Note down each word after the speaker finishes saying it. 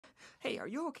Hey, are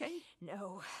you okay?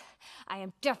 No, I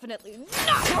am definitely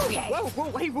not okay. Whoa,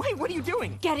 wait, what are you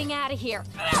doing? Getting out of here.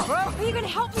 Are you gonna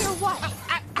help me or what?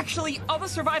 Actually, all the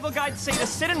survival guides say to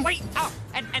sit and wait,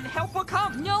 and help will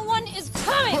come. No one is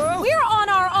coming. We're on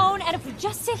our own, and if we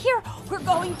just sit here, we're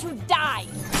going to die.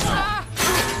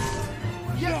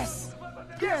 Yes!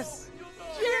 Yes!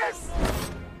 Yes!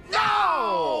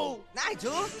 No!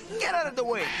 Nigel, get out of the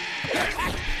way!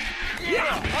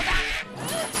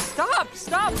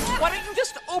 Stop! Why don't you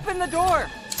just open the door?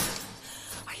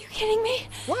 Are you kidding me?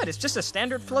 What? It's just a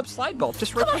standard Phillips slide bolt.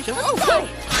 Just rotate it. What are you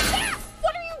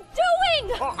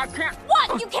doing? Oh, I can't.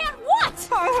 What? You can't what?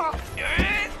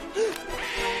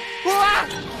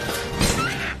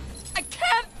 I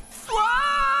can't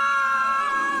fly!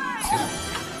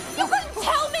 You couldn't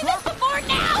tell me this before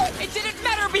now! It didn't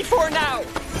matter before now!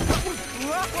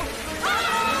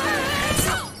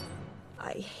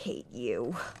 I hate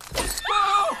you.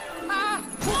 Oh!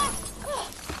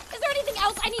 Is there anything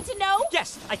else I need to know?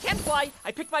 Yes, I can fly,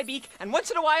 I pick my beak, and once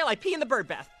in a while I pee in the bird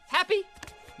bath. Happy?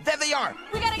 There they are!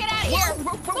 We gotta get out of here!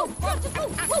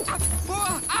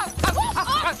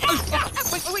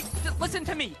 Wait, listen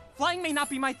to me. Flying may not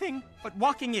be my thing, but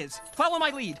walking is. Follow my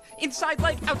lead. Inside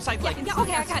leg, outside leg. Yeah,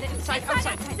 okay, I got it. Inside,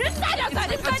 outside. Inside, outside.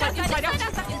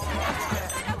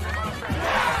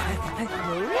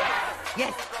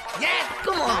 Yes! Yes!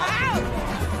 Come on!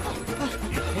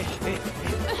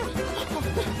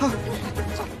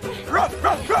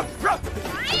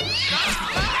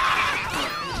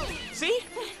 See?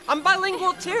 I'm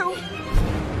bilingual too.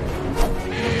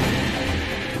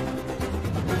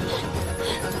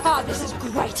 Oh, this is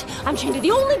great. I'm chained to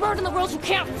the only bird in the world who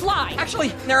can't fly. Actually,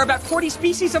 there are about 40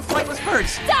 species of flightless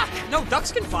birds. Duck! No,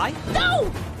 ducks can fly.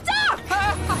 No! Duck!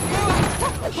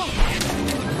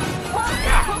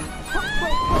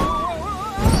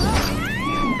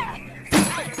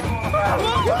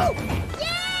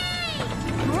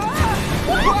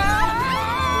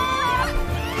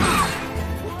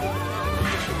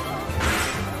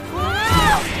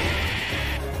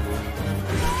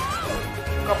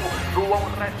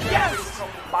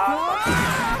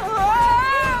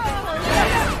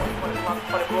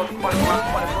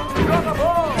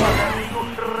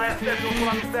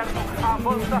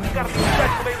 Avança, Carlos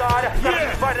no meio da área.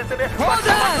 Vai receber. Vai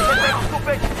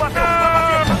receber.